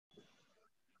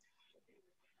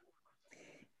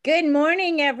Good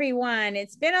morning, everyone.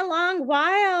 It's been a long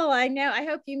while. I know. I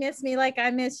hope you miss me like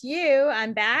I miss you.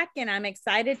 I'm back and I'm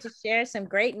excited to share some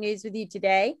great news with you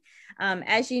today.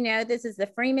 As you know, this is the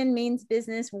Freeman Means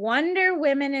Business Wonder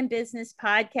Women in Business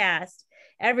podcast.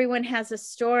 Everyone has a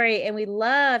story, and we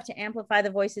love to amplify the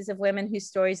voices of women whose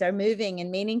stories are moving and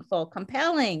meaningful,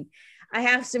 compelling. I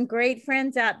have some great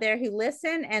friends out there who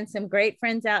listen and some great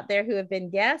friends out there who have been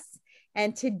guests.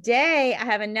 And today I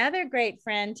have another great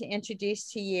friend to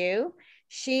introduce to you.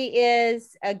 She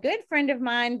is a good friend of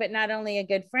mine, but not only a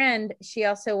good friend, she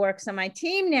also works on my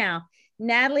team now.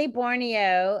 Natalie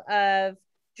Borneo of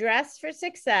Dress for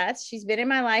Success. She's been in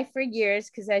my life for years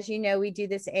because, as you know, we do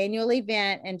this annual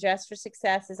event, and Dress for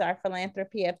Success is our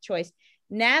philanthropy of choice.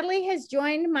 Natalie has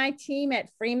joined my team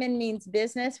at Freeman Means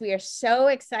Business. We are so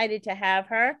excited to have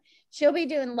her. She'll be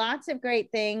doing lots of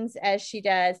great things as she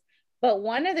does. But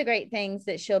one of the great things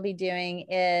that she'll be doing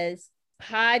is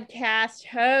podcast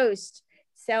host.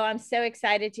 So I'm so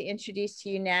excited to introduce to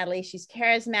you Natalie. She's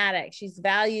charismatic. She's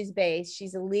values-based.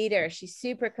 She's a leader. She's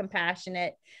super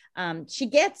compassionate. She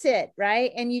gets it,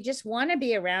 right? And you just want to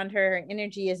be around her. Her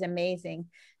energy is amazing.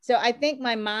 So I think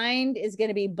my mind is going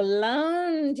to be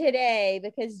blown today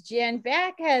because Jen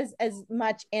Beck has as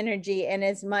much energy and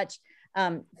as much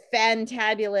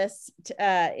fantabulous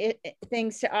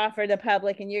things to offer the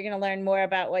public, and you're going to learn more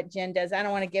about what Jen does. I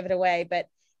don't want to give it away, but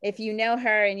if you know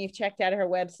her and you've checked out her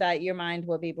website, your mind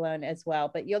will be blown as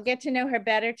well. But you'll get to know her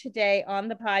better today on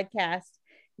the podcast.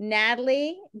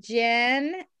 Natalie,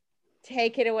 Jen,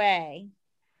 take it away.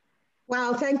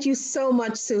 Wow, thank you so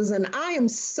much, Susan. I am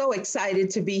so excited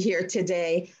to be here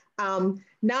today.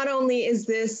 Not only is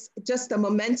this just a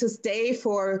momentous day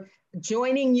for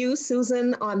joining you,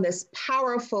 Susan, on this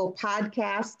powerful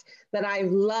podcast that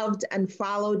I've loved and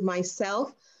followed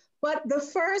myself, but the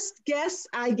first guest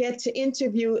I get to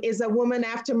interview is a woman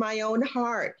after my own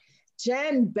heart,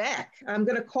 Jen Beck. I'm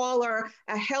going to call her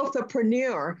a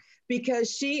healthpreneur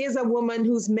because she is a woman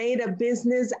who's made a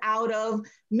business out of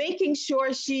making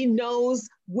sure she knows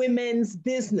women's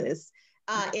business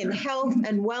in health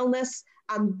and wellness.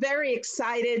 I'm very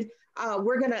excited.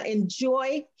 We're going to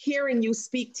enjoy hearing you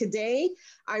speak today.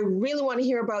 I really want to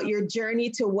hear about your journey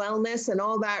to wellness and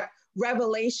all that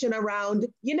revelation around,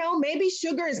 maybe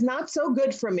sugar is not so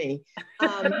good for me.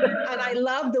 And I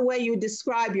love the way you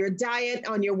describe your diet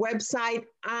on your website.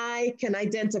 I can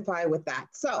identify with that.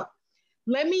 So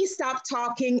let me stop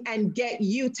talking and get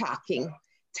you talking.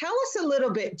 Tell us a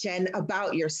little bit, Jen,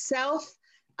 about yourself,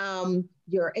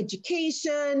 your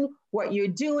education, what you're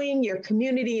doing, your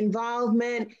community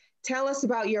involvement. Tell us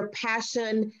about your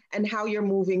passion and how you're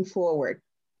moving forward.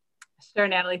 Sure,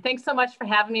 Natalie. Thanks so much for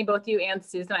having me, both you and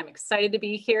Susan. I'm excited to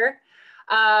be here.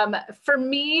 For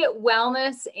me,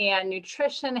 wellness and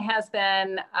nutrition has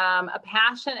been a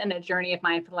passion and a journey of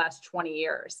mine for the last 20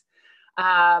 years.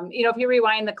 If you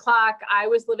rewind the clock, I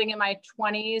was living in my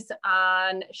 20s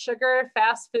on sugar,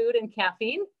 fast food, and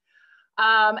caffeine.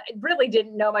 I really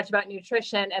didn't know much about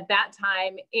nutrition at that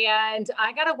time, and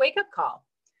I got a wake-up call.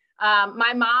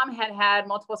 My mom had had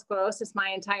multiple sclerosis my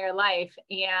entire life,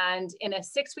 and in a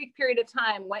 6-week period of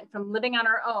time went from living on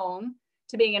her own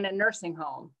to being in a nursing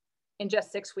home in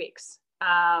just 6 weeks.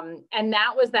 And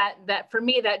that was that for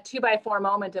me, that 2x4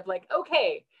 moment of like,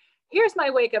 okay, here's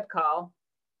my wake-up call.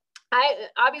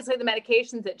 Obviously the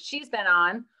medications that she's been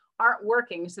on aren't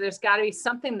working. So there's got to be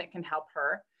something that can help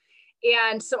her.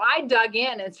 And so I dug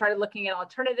in and started looking at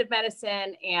alternative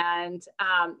medicine. And,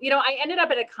 I ended up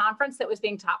at a conference that was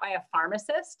being taught by a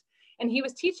pharmacist, and he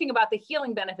was teaching about the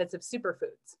healing benefits of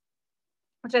superfoods,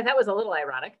 which I thought was a little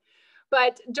ironic.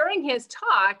 But during his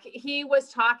talk, he was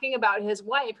talking about his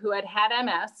wife who had had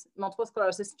MS, multiple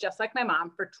sclerosis, just like my mom,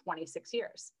 for 26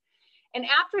 years. And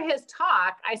after his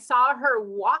talk, I saw her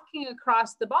walking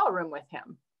across the ballroom with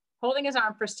him, holding his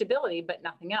arm for stability, but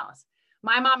nothing else.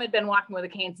 My mom had been walking with a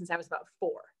cane since I was about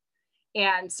 4.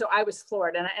 And so I was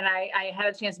floored. And I had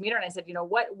a chance to meet her, and I said,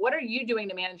 what are you doing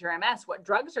to manage your MS? What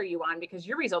drugs are you on? Because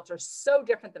your results are so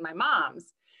different than my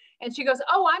mom's. And she goes,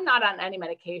 oh, I'm not on any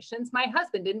medications. My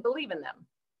husband didn't believe in them.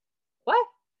 What?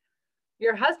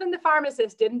 Your husband, the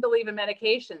pharmacist, didn't believe in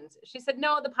medications. She said,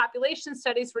 no, the population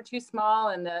studies were too small,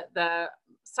 and the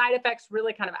side effects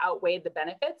really kind of outweighed the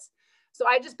benefits. So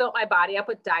I just built my body up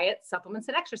with diet, supplements,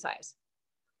 and exercise.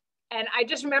 And I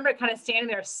just remember kind of standing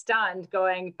there stunned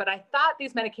going, but I thought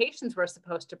these medications were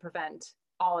supposed to prevent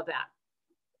all of that.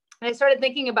 And I started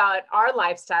thinking about our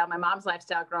lifestyle, my mom's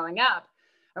lifestyle growing up,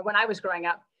 or when I was growing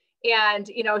up.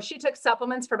 And, she took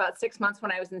supplements for about 6 months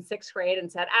when I was in 6th grade and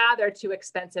said, they're too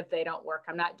expensive. They don't work.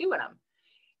 I'm not doing them.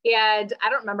 And I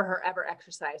don't remember her ever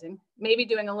exercising, maybe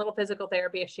doing a little physical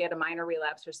therapy if she had a minor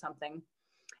relapse or something.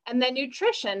 And then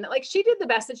nutrition, like she did the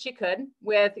best that she could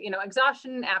with,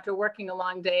 exhaustion after working a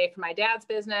long day for my dad's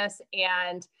business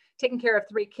and taking care of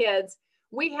 3 kids.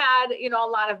 We had, a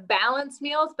lot of balanced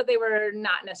meals, but they were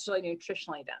not necessarily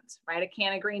nutritionally dense, right? A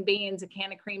can of green beans, a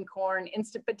can of cream corn,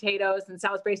 instant potatoes, and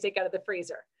Salisbury steak out of the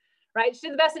freezer, right? She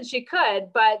did the best that she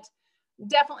could, but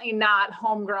definitely not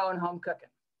homegrown, home cooking.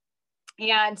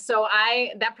 And so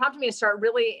that prompted me to start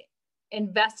really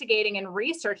investigating and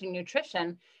researching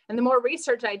nutrition. And the more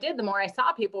research I did, the more I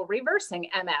saw people reversing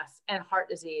MS and heart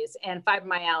disease and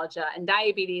fibromyalgia and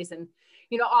diabetes and,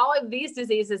 all of these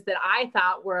diseases that I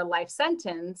thought were a life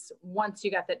sentence once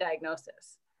you got the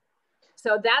diagnosis.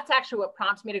 So that's actually what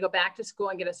prompted me to go back to school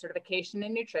and get a certification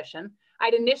in nutrition.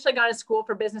 I'd initially gone to school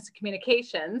for business and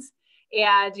communications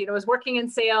and, was working in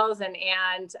sales and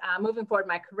moving forward in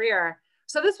my career.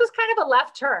 So this was kind of a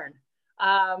left turn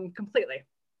completely.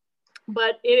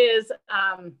 But it is,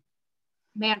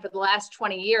 for the last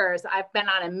 20 years, I've been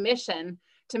on a mission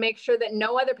to make sure that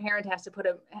no other child has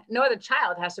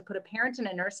to put a parent in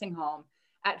a nursing home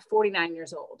at 49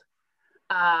 years old.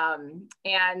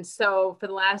 And so for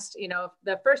the last,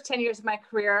 the first 10 years of my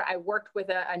career, I worked with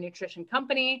a nutrition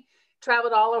company,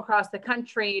 traveled all across the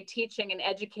country, teaching and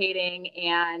educating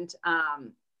and,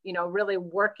 really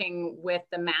working with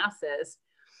the masses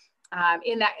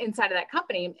inside of that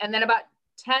company. And then about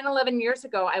 10, 11 years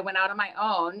ago, I went out on my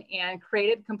own and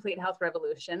created Complete Health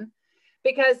Revolution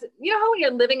because how when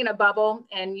you're living in a bubble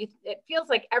and it feels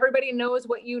like everybody knows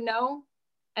what you know,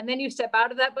 and then you step out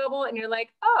of that bubble and you're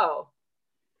like, oh,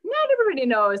 not everybody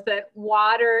knows that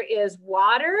water is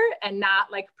water and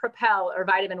not like Propel or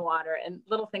vitamin water and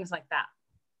little things like that.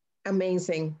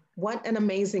 Amazing. What an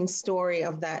amazing story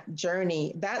of that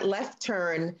journey. That left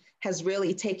turn has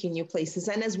really taken you places.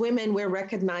 And as women, we're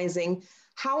recognizing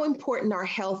how important our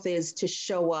health is to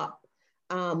show up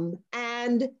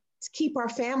and to keep our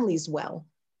families well.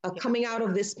 Coming out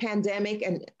of this pandemic,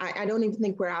 and I don't even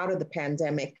think we're out of the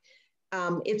pandemic,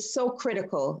 it's so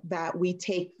critical that we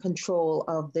take control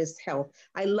of this health.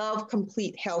 I love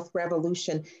Complete Health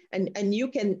Revolution. And you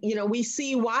can, we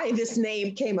see why this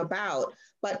name came about,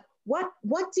 but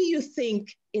what do you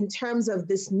think in terms of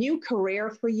this new career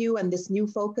for you and this new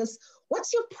focus?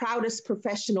 What's your proudest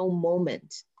professional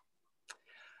moment?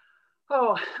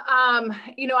 Oh,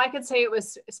 I could say it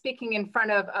was speaking in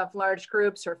front of large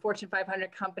groups or Fortune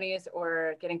 500 companies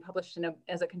or getting published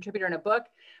as a contributor in a book.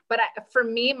 But for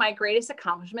me, my greatest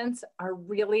accomplishments are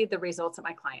really the results that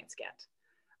my clients get.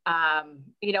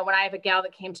 When I have a gal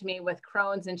that came to me with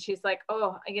Crohn's and she's like,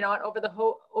 oh, you know what, over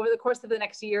the course of the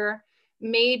next year,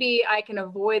 maybe I can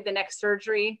avoid the next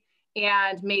surgery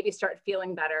and maybe start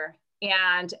feeling better.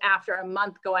 And after a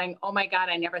month going, oh my God,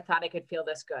 I never thought I could feel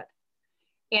this good.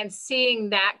 And seeing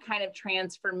that kind of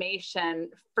transformation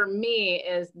for me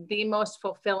is the most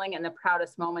fulfilling and the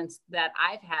proudest moments that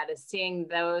I've had is seeing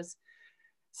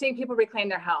people reclaim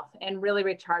their health and really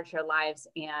recharge their lives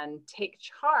and take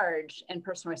charge and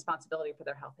personal responsibility for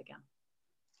their health again.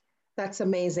 That's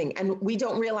amazing. And we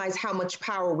don't realize how much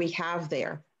power we have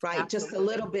there, right? Absolutely. Just a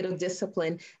little bit of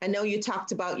discipline. I know you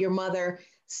talked about your mother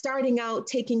starting out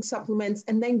taking supplements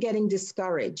and then getting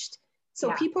discouraged.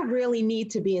 So people really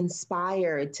need to be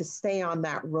inspired to stay on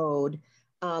that road.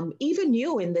 Even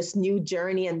you in this new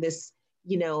journey and this,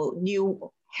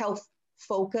 new health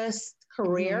focused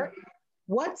career,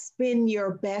 what's been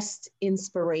your best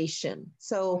inspiration?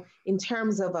 So in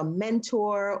terms of a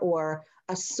mentor or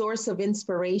a source of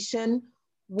inspiration,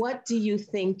 what do you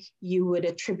think you would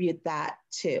attribute that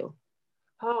to?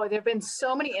 Oh, there have been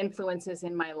so many influences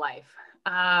in my life.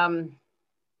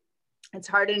 It's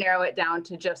hard to narrow it down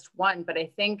to just one, but I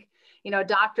think,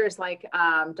 doctors like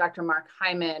Dr. Mark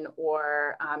Hyman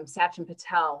or Sachin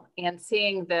Patel and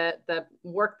seeing the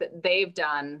work that they've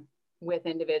done with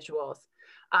individuals.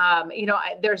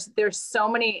 There's so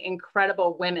many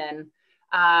incredible women.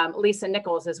 Lisa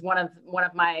Nichols is one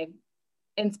of my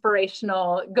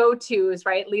inspirational go-tos,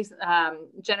 right? Lisa,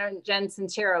 Jen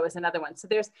Sincero is another one. So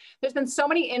there's been so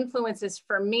many influences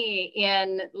for me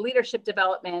in leadership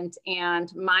development and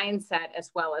mindset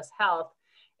as well as health.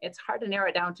 It's hard to narrow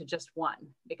it down to just one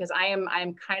because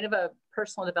I'm kind of a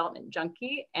personal development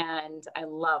junkie and I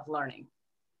love learning.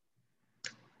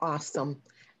 Awesome.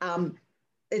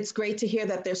 It's great to hear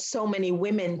that there's so many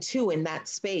women too in that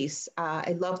space.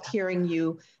 I loved hearing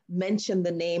you mention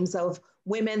the names of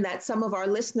women that some of our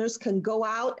listeners can go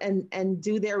out and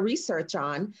do their research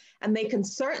on, and they can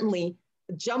certainly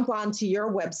jump onto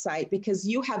your website because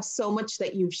you have so much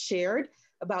that you've shared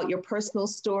about your personal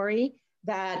story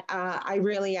that I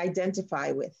really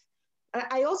identify with.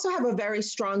 I also have a very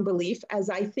strong belief,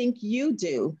 as I think you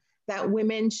do, that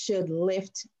women should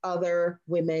lift other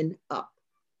women up.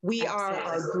 We are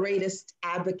our greatest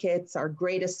advocates, our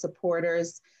greatest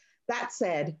supporters. That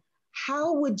said,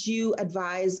 how would you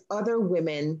advise other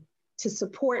women to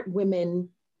support women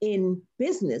in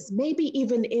business, maybe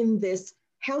even in this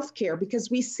healthcare? Because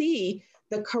we see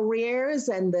the careers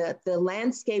and the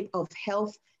landscape of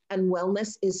health and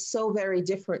wellness is so very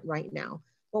different right now.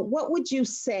 But what would you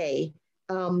say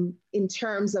in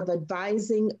terms of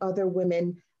advising other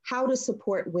women how to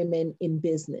support women in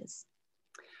business?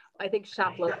 I think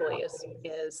shop locally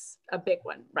is a big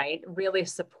one, right? Really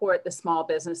support the small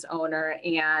business owner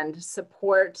and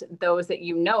support those that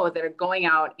you know that are going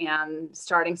out and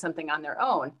starting something on their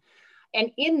own.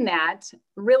 And in that,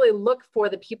 really look for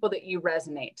the people that you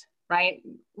resonate, right?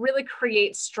 Really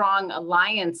create strong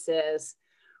alliances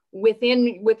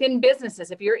within businesses.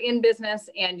 If you're in business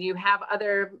and you have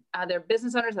other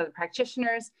business owners, other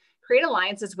practitioners, create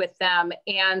alliances with them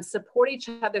and support each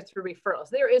other through referrals.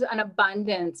 There is an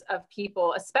abundance of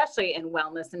people, especially in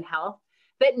wellness and health,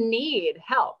 that need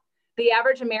help. The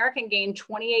average American gained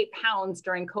 28 pounds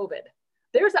during COVID.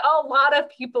 There's a lot of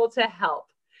people to help.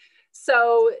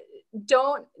 So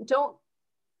don't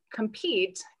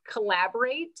compete,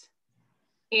 collaborate,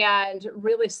 and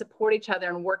really support each other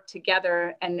and work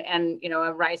together. And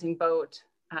a rising boat,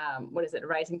 a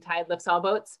rising tide lifts all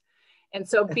boats. And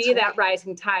so be that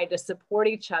rising tide to support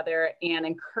each other and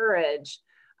encourage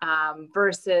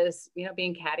versus,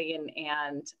 being catty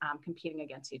and competing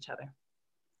against each other.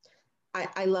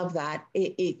 I love that.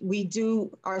 We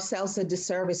do ourselves a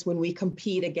disservice when we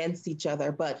compete against each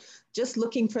other, but just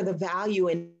looking for the value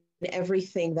in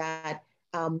everything that,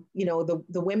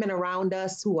 the women around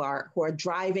us who are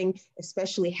driving,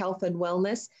 especially health and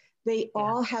wellness, they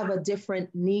all have a different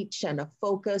niche and a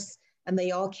focus, and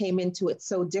they all came into it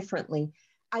so differently.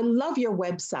 I love your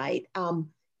website.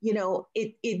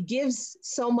 It gives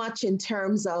so much in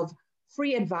terms of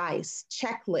free advice,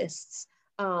 checklists,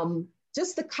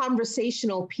 just the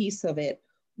conversational piece of it.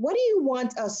 What do you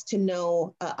want us to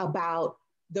know about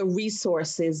the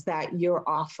resources that you're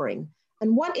offering?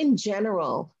 And what in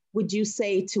general would you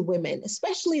say to women,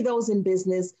 especially those in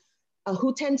business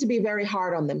who tend to be very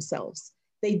hard on themselves?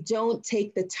 They don't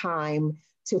take the time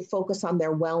to focus on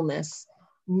their wellness,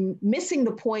 missing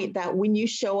the point that when you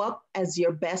show up as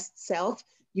your best self,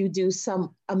 you do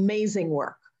some amazing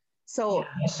work. So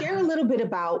share a little bit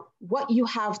about what you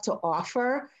have to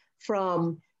offer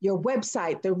from your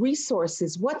website, the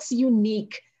resources, what's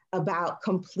unique about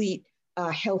Complete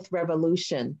Health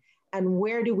Revolution, and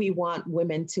where do we want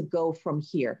women to go from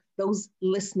here, those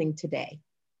listening today?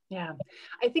 Yeah,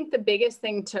 I think the biggest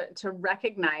thing to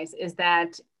recognize is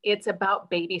that it's about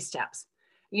baby steps.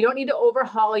 You don't need to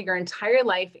overhaul your entire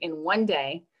life in one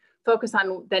day. Focus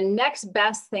on the next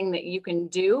best thing that you can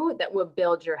do that will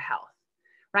build your health,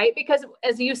 right? Because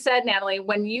as you said, Natalie,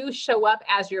 when you show up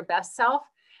as your best self,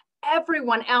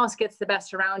 everyone else gets the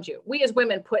best around you. We as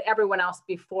women put everyone else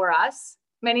before us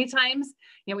many times.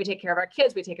 We take care of our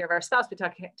kids, we take care of our spouse, we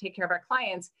take care of our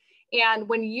clients. And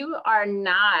when you are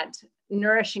not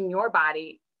nourishing your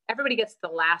body, everybody gets the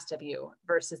last of you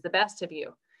versus the best of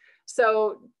you.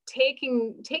 So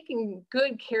taking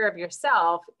good care of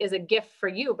yourself is a gift for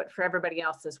you, but for everybody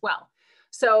else as well.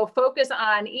 So focus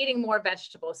on eating more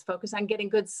vegetables, focus on getting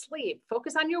good sleep,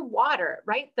 focus on your water,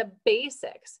 right? The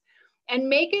basics, and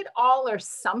make it all or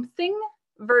something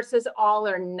versus all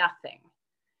or nothing.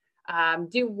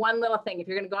 Do one little thing. If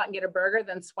you're going to go out and get a burger,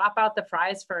 then swap out the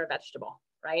fries for a vegetable,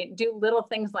 right? Do little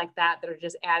things like that that are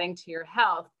just adding to your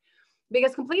health.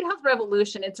 Because Complete Health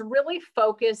Revolution, it's really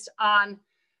focused on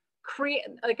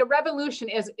a revolution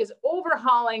is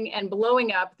overhauling and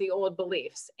blowing up the old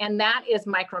beliefs. And that is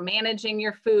micromanaging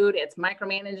your food. It's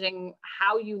micromanaging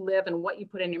how you live and what you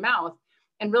put in your mouth,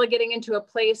 and really getting into a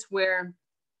place where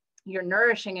you're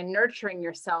nourishing and nurturing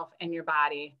yourself and your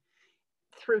body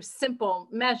through simple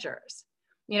measures.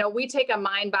 We take a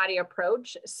mind-body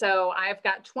approach. So I've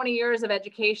got 20 years of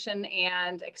education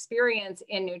and experience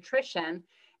in nutrition.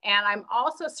 And I'm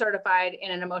also certified in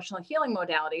an emotional healing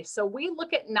modality. So we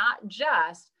look at not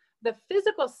just the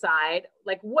physical side,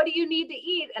 like what do you need to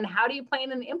eat and how do you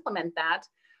plan and implement that,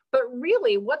 but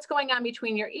really what's going on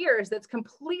between your ears that's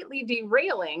completely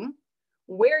derailing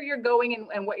where you're going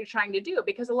and what you're trying to do.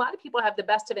 Because a lot of people have the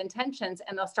best of intentions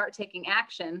and they'll start taking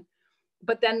action,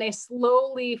 but then they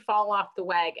slowly fall off the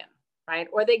wagon, right?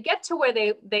 Or they get to where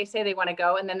they say they want to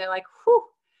go and then they're like, whew,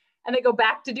 and they go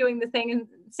back to doing the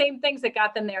same things that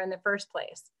got them there in the first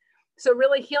place. So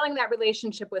really healing that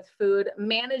relationship with food,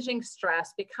 managing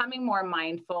stress, becoming more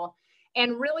mindful,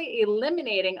 and really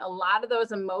eliminating a lot of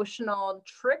those emotional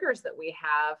triggers that we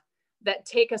have that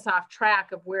take us off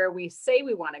track of where we say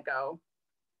we want to go,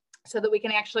 so that we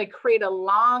can actually create a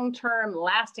long-term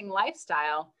lasting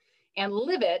lifestyle and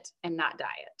live it and not die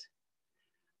it.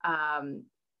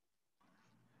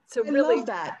 So really, I love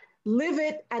that. Live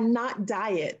it and not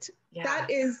die it. Yeah.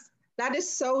 That is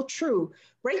so true.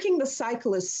 Breaking the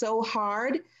cycle is so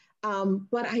hard,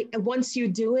 but once you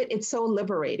do it, it's so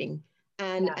liberating,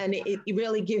 and it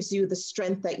really gives you the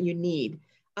strength that you need.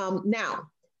 Now,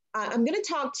 I'm going to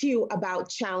talk to you about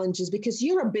challenges, because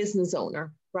you're a business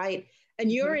owner, right?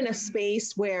 And you're in a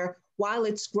space where, while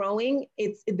it's growing,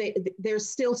 there's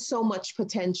still so much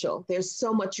potential. There's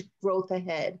so much growth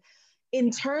ahead. In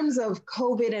terms of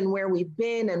COVID and where we've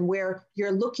been and where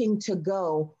you're looking to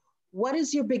go, what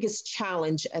is your biggest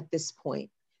challenge at this point?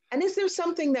 And is there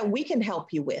something that we can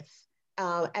help you with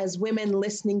as women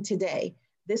listening today,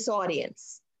 this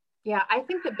audience? Yeah, I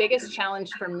think the biggest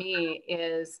challenge for me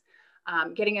is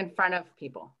getting in front of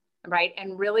people, right?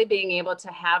 And really being able to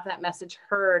have that message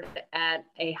heard at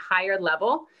a higher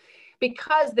level,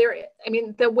 because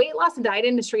the weight loss and diet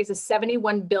industry is a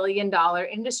 $71 billion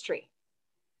industry.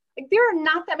 Like, there are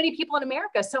not that many people in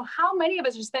America. So how many of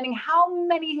us are spending how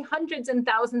many hundreds and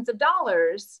thousands of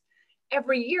dollars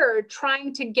every year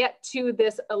trying to get to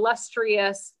this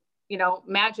illustrious,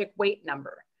 magic weight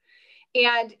number?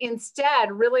 And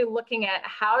instead, really looking at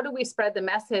how do we spread the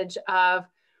message of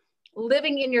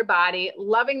living in your body,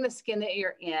 loving the skin that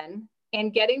you're in,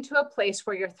 and getting to a place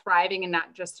where you're thriving and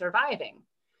not just surviving.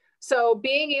 So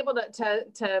being able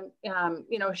to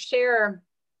share.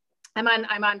 I'm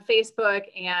on Facebook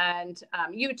and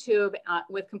YouTube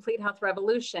with Complete Health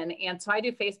Revolution. And so I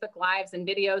do Facebook Lives and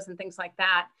videos and things like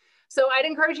that. So I'd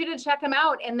encourage you to check them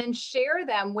out and then share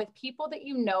them with people that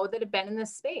you know that have been in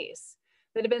this space,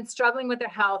 that have been struggling with their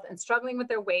health and struggling with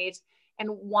their weight and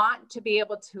want to be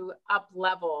able to up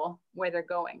level where they're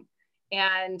going.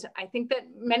 And I think that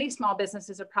many small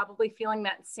businesses are probably feeling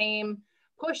that same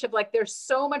push of, like, there's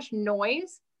so much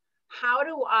noise. How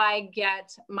do I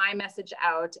get my message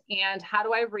out, and how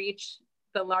do I reach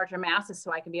the larger masses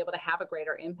so I can be able to have a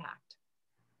greater impact?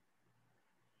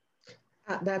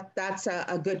 That's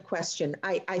a good question.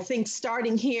 I think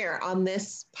starting here on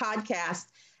this podcast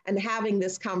and having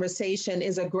this conversation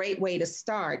is a great way to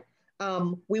start.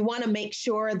 We want to make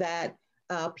sure that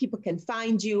people can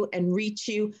find you and reach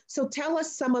you. So tell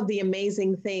us some of the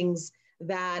amazing things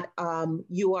that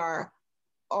you are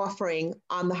offering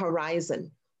on the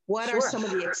horizon. What are some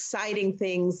of the exciting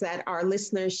things that our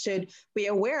listeners should be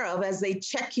aware of as they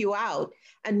check you out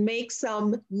and make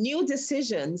some new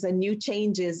decisions and new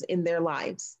changes in their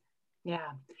lives?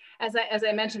 Yeah. As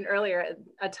I mentioned earlier,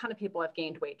 a ton of people have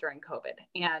gained weight during COVID.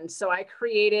 And so I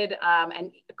created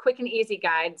a quick and easy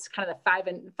guide. It's kind of the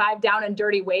five down and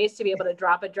dirty ways to be able to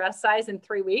drop a dress size in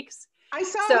 3 weeks. I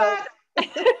saw that.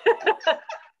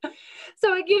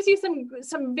 So it gives you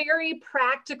some very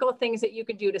practical things that you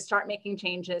can do to start making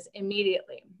changes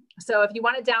immediately. So if you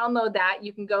want to download that,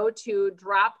 you can go to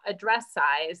drop a dress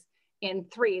size in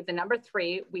 3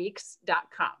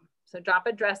 weeks.com. So drop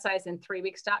a dress size in 3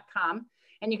 weeks.com,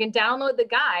 and you can download the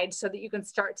guide so that you can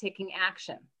start taking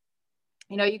action.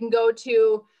 You can go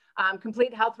to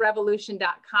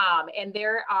CompleteHealthRevolution.com, and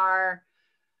there are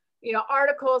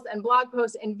articles and blog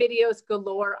posts and videos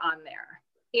galore on there.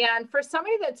 And for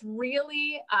somebody that's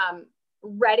really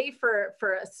ready for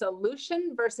a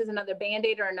solution versus another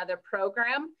Band-Aid or another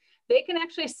program, they can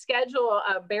actually schedule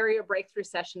a barrier breakthrough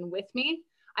session with me.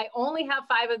 I only have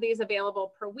 5 of these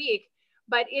available per week,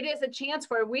 but it is a chance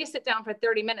where we sit down for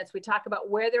 30 minutes. We talk about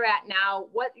where they're at now,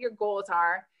 what your goals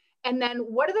are, and then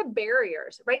what are the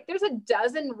barriers, right? There's a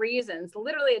dozen reasons,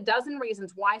 literally a dozen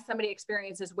reasons why somebody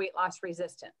experiences weight loss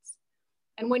resistance.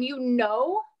 And when you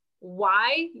know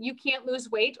why you can't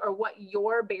lose weight or what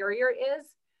your barrier is,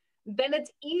 then it's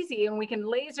easy, and we can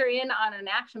laser in on an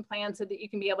action plan so that you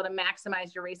can be able to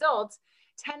maximize your results,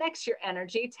 10x your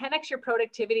energy, 10x your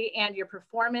productivity and your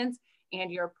performance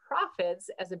and your profits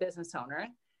as a business owner,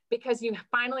 because you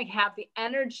finally have the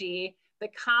energy, the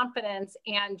confidence,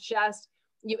 and just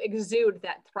you exude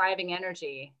that thriving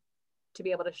energy to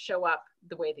be able to show up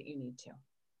the way that you need to.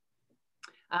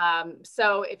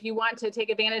 So if you want to take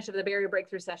advantage of the barrier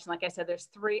breakthrough session, like I said, there's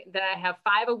 3 that I have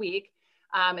 5 a week.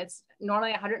 It's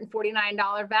normally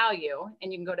 $149 value,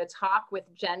 and you can go to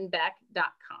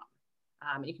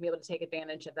talkwithjenbeck.com. You can be able to take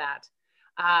advantage of that.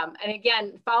 And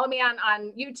again, follow me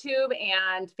on YouTube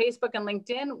and Facebook and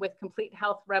LinkedIn with Complete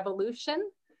Health Revolution.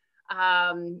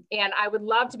 And I would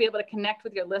love to be able to connect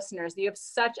with your listeners. You have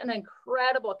such an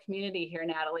incredible community here,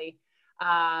 Natalie,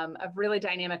 of really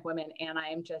dynamic women. And I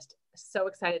am just so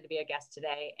excited to be a guest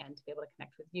today and to be able to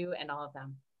connect with you and all of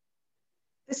them.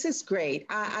 This is great.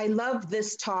 I love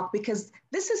this talk because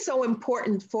this is so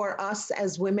important for us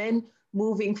as women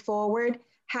moving forward,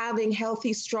 having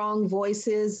healthy, strong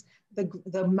voices, the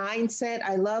mindset.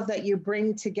 I love that you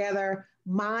bring together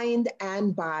mind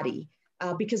and body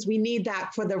because we need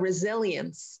that for the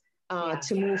resilience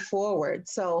to move forward.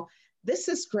 So this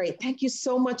is great. Thank you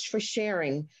so much for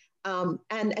sharing.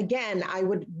 And again, I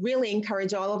would really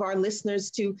encourage all of our listeners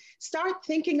to start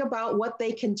thinking about what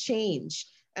they can change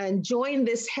and join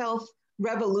this health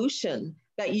revolution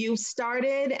that you've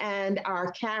started and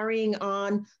are carrying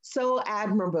on so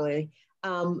admirably.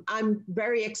 I'm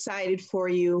very excited for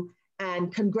you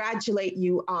and congratulate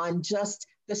you on just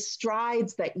the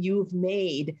strides that you've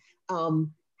made,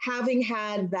 having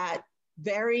had that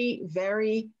very,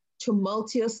 very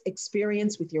tumultuous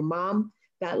experience with your mom,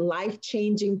 that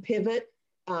life-changing pivot,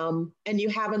 and you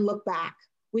haven't looked back,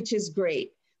 which is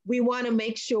great. We want to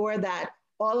make sure that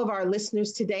all of our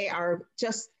listeners today are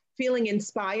just feeling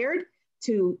inspired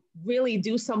to really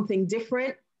do something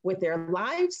different with their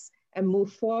lives and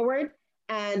move forward.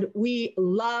 And we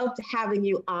loved having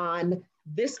you on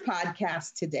this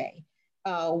podcast today.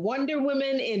 Wonder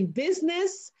Women in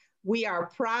Business. We are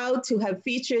proud to have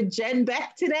featured Jen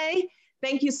Beck today.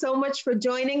 Thank you so much for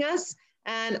joining us.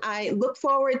 And I look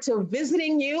forward to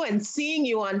visiting you and seeing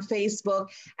you on Facebook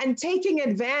and taking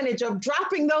advantage of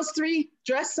dropping those 3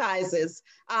 dress sizes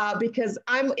because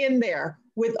I'm in there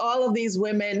with all of these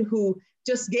women who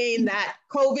just gained that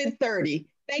COVID 30.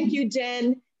 Thank you,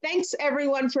 Jen. Thanks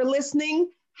everyone for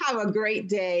listening. Have a great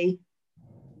day.